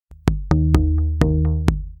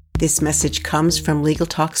This message comes from Legal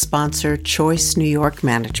Talk sponsor Choice New York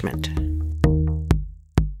Management.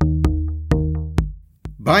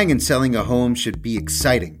 Buying and selling a home should be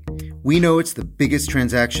exciting. We know it's the biggest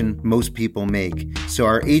transaction most people make, so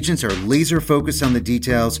our agents are laser focused on the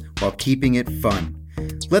details while keeping it fun.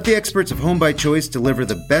 Let the experts of Home by Choice deliver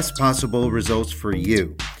the best possible results for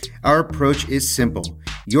you. Our approach is simple.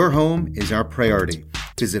 Your home is our priority.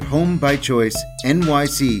 Visit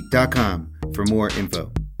homebychoicenyc.com for more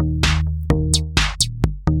info.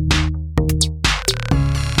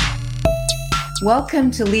 Welcome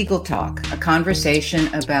to Legal Talk, a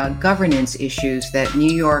conversation about governance issues that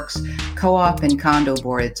New York's co-op and condo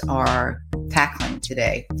boards are tackling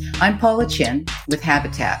today. I'm Paula Chin with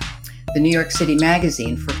Habitat, the New York City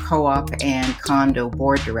magazine for co-op and condo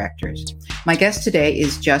board directors. My guest today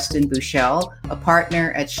is Justin Buechele, a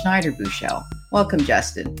partner at Schneider Buechele. Welcome,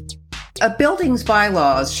 Justin. A building's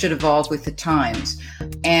bylaws should evolve with the times,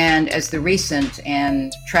 and as the recent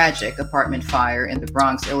and tragic apartment fire in the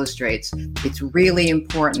Bronx illustrates, it's really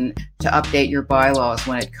important to update your bylaws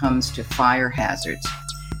when it comes to fire hazards.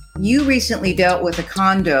 You recently dealt with a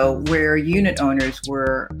condo where unit owners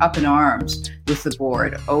were up in arms with the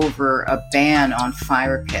board over a ban on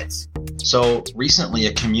fire pits. So recently,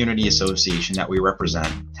 a community association that we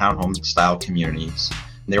represent, townhome-style communities,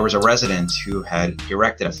 there was a resident who had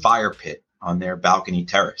erected a fire pit on their balcony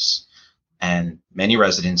terrace. And many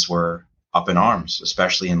residents were up in arms,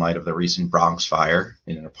 especially in light of the recent Bronx fire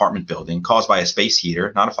in an apartment building caused by a space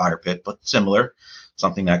heater, not a fire pit, but similar,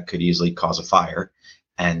 something that could easily cause a fire.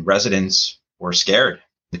 And residents were scared.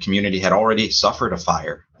 The community had already suffered a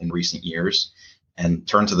fire in recent years and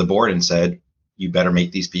turned to the board and said, you better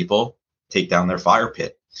make these people take down their fire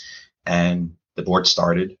pit. And the board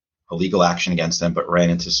started a legal action against them, but ran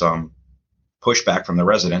into some pushback from the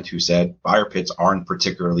resident who said fire pits aren't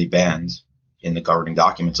particularly banned in the governing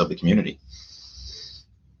documents of the community.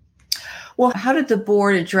 Well, how did the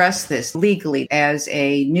board address this legally, as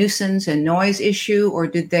a nuisance and noise issue, or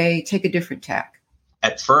did they take a different tack?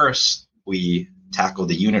 At first, we tackled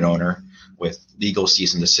the unit owner with legal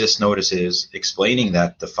cease and desist notices, explaining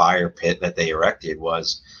that the fire pit that they erected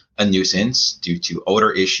was a nuisance due to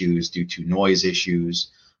odor issues, due to noise issues,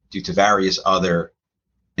 due to various other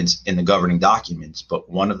in the governing documents. But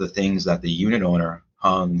one of the things that the unit owner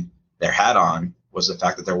hung their hat on was the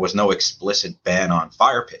fact that there was no explicit ban on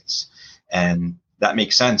fire pits. And that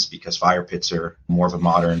makes sense because fire pits are more of a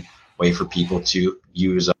modern way for people to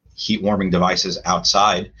use heat warming devices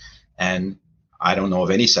outside. And I don't know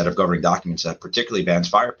of any set of governing documents that particularly bans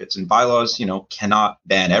fire pits. And bylaws, cannot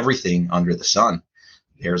ban everything under the sun.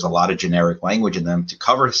 There's a lot of generic language in them to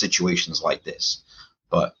cover situations like this.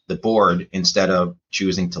 But the board, instead of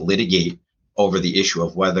choosing to litigate over the issue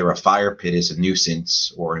of whether a fire pit is a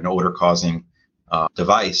nuisance or an odor-causing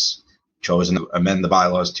device, chose to amend the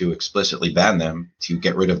bylaws to explicitly ban them to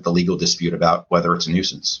get rid of the legal dispute about whether it's a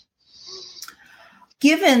nuisance.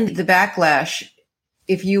 Given the backlash,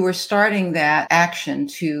 if you were starting that action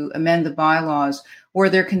to amend the bylaws, were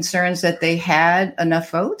there concerns that they had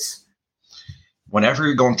enough votes? Whenever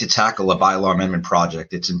you're going to tackle a bylaw amendment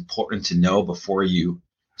project, it's important to know before you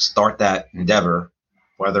start that endeavor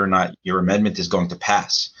whether or not your amendment is going to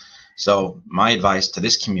pass. So my advice to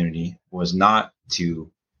this community was not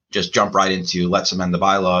to just jump right into let's amend the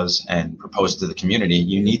bylaws and propose it to the community.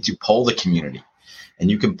 You need to poll the community.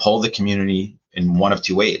 And you can poll the community in one of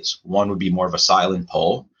two ways. One would be more of a silent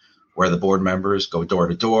poll, where the board members go door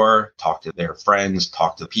to door, talk to their friends,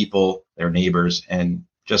 talk to people, their neighbors, and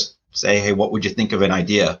just say, hey, what would you think of an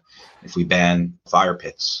idea if we ban fire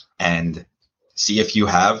pits? And see if you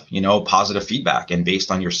have, positive feedback. And based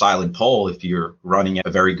on your silent poll, if you're running at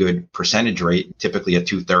a very good percentage rate, typically a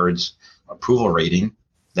 2/3 approval rating,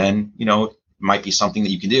 then, it might be something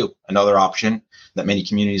that you can do. Another option that many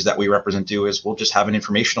communities that we represent do is we'll just have an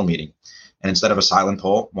informational meeting. And instead of a silent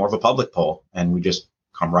poll, more of a public poll. And we just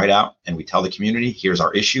come right out and we tell the community, here's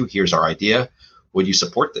our issue, here's our idea. Would you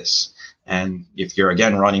support this? And if you're,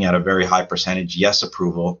 again, running at a very high percentage yes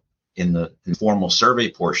approval in the informal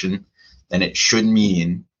survey portion, then it should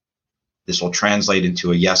mean this will translate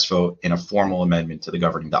into a yes vote in a formal amendment to the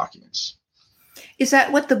governing documents. Is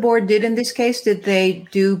that what the board did in this case? Did they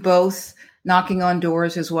do both knocking on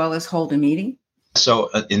doors as well as hold a meeting? So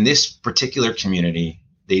in this particular community,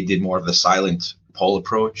 they did more of the silent poll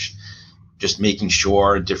approach, just making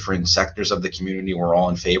sure different sectors of the community were all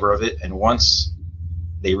in favor of it. And once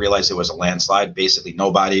they realized it was a landslide, basically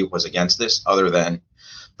nobody was against this other than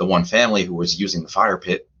the one family who was using the fire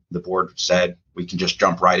pit. The board said, we can just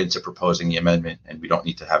jump right into proposing the amendment and we don't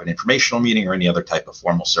need to have an informational meeting or any other type of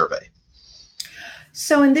formal survey.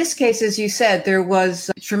 So in this case, as you said, there was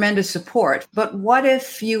tremendous support. But what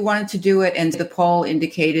if you wanted to do it and the poll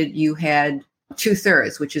indicated you had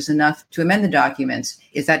 2/3, which is enough to amend the documents?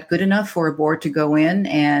 Is that good enough for a board to go in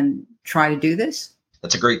and try to do this?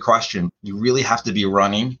 That's a great question. You really have to be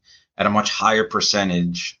running at a much higher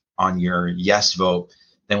percentage on your yes vote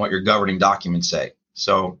than what your governing documents say.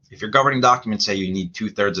 So if your governing documents say you need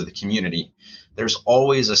 2/3 of the community, there's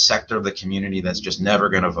always a sector of the community that's just never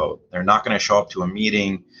going to vote. They're not going to show up to a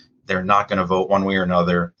meeting. They're not going to vote one way or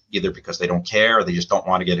another, either because they don't care or they just don't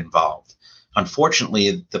want to get involved.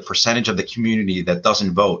 Unfortunately, the percentage of the community that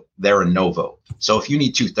doesn't vote, they're a no vote. So if you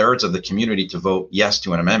need 2/3 of the community to vote yes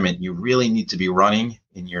to an amendment, you really need to be running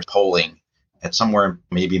in your polling at somewhere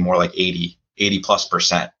maybe more like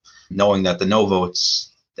 80+%, knowing that the no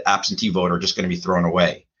votes, the absentee vote, are just going to be thrown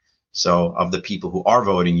away. So of the people who are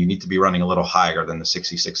voting, you need to be running a little higher than the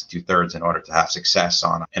 66 2/3 in order to have success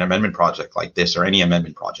on an amendment project like this or any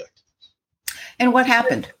amendment project. And what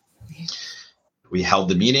happened? We held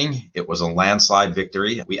the meeting. It was a landslide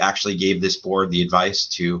victory. We actually gave this board the advice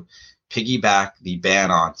to piggyback the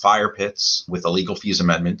ban on fire pits with a legal fees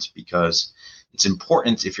amendment, because it's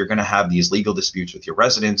important if you're going to have these legal disputes with your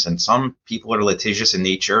residents, and some people are litigious in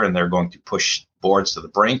nature and they're going to push boards to the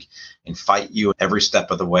brink and fight you every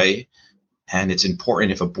step of the way. And it's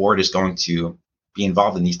important, if a board is going to be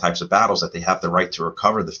involved in these types of battles, that they have the right to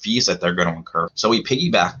recover the fees that they're going to incur. So we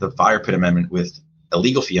piggybacked the fire pit amendment with a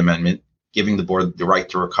legal fee amendment, giving the board the right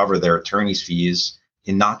to recover their attorney's fees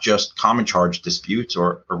in not just common charge disputes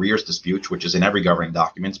or arrears disputes, which is in every governing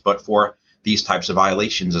document, but for these types of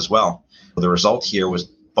violations as well. The result here was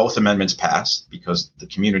both amendments passed because the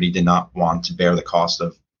community did not want to bear the cost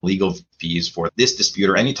of legal fees for this dispute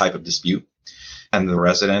or any type of dispute. And the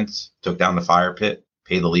residents took down the fire pit,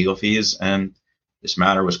 paid the legal fees, and this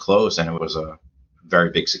matter was closed, and it was a very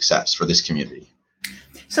big success for this community.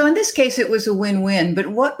 So in this case, it was a win-win. But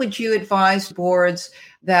what would you advise boards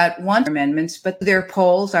that want amendments, but their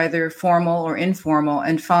polls, either formal or informal,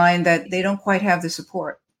 and find that they don't quite have the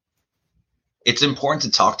support? It's important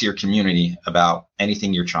to talk to your community about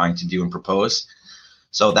anything you're trying to do and propose.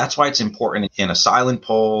 So that's why it's important in a silent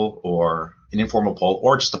poll or an informal poll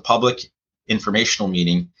or just a public informational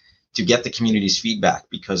meeting to get the community's feedback,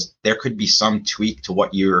 because there could be some tweak to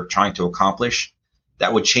what you're trying to accomplish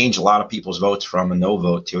that would change a lot of people's votes from a no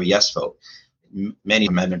vote to a yes vote. Many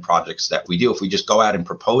amendment projects that we do, if we just go out and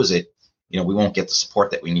propose it, we won't get the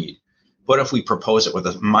support that we need. But if we propose it with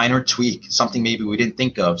a minor tweak, something maybe we didn't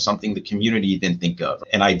think of, something the community didn't think of,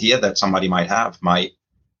 an idea that somebody might have might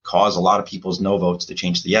cause a lot of people's no votes to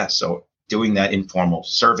change to yes. So doing that informal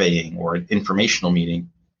surveying or an informational meeting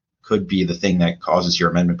could be the thing that causes your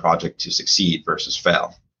amendment project to succeed versus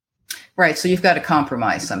fail. Right. So you've got to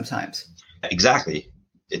compromise sometimes. Exactly.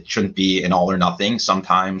 It shouldn't be an all or nothing.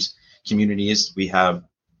 Sometimes communities, we have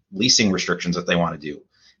leasing restrictions that they want to do.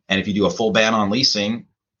 And if you do a full ban on leasing,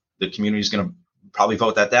 the community is going to probably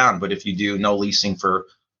vote that down. But if you do no leasing for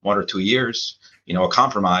 1 or 2 years, a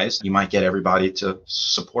compromise, you might get everybody to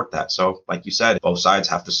support that. So like you said, both sides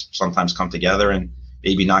have to sometimes come together and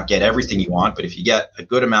maybe not get everything you want. But if you get a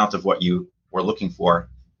good amount of what you were looking for,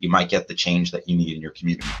 you might get the change that you need in your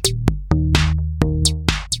community.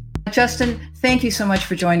 Justin, thank you so much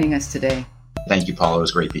for joining us today. Thank you, Paula. It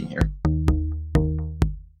was great being here.